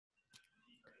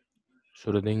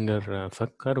شرودنجر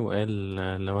فكر وقال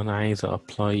لو أنا عايز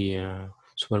أبلاي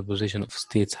superposition of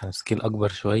states على سكيل أكبر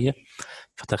شوية،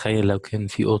 فتخيل لو كان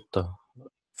في قطة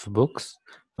في بوكس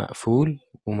مقفول،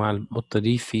 ومع القطة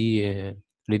دي في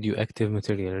راديو اكتيف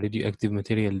ماتيريال. راديو اكتيف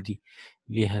ماتيريال دي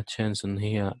ليها تشانس إن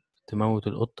هي تموت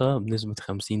القطة بنسبة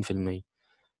 50%.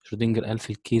 شرودنجر قال في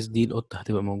الكيس دي القطة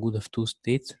هتبقى موجودة في two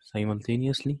states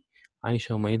simultaneously،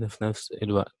 عايشة وميتة في نفس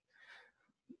الوقت.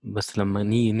 بس لما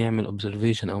نيجي نعمل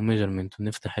observation أو measurement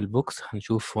ونفتح البوكس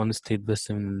هنشوف one state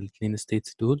بس من الاتنين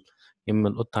states دول، يا إما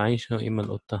القطة عايشة يا إما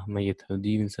القطة ميتة،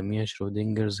 ودي بنسميها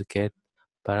شرودنجرز كات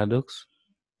بارادوكس.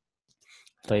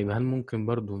 طيب هل ممكن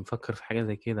برضو نفكر في حاجة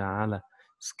زي كده على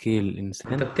سكيل انت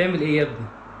الإنسان؟ بتعمل ايه يا ابني؟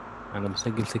 أنا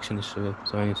بسجل سيكشن الشباب.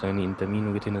 ثواني ثواني، أنت مين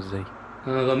وجيت هنا إزاي؟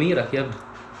 انا ضميرك يا ابني.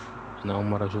 أنا أول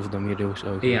مرة أشوف ضمير روش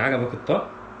أوي ايه كده. عجبك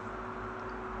الطاق؟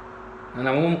 انا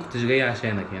عموما ما كنتش جاي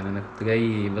عشانك، يعني انا كنت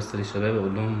جاي بس للشباب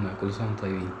اقول لهم كل سنه وانتم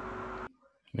طيبين.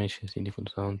 ماشي يا سيدي، كل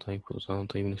سنة وأنت طيب، كل سنة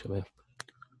وأنتم طيبين يا شباب.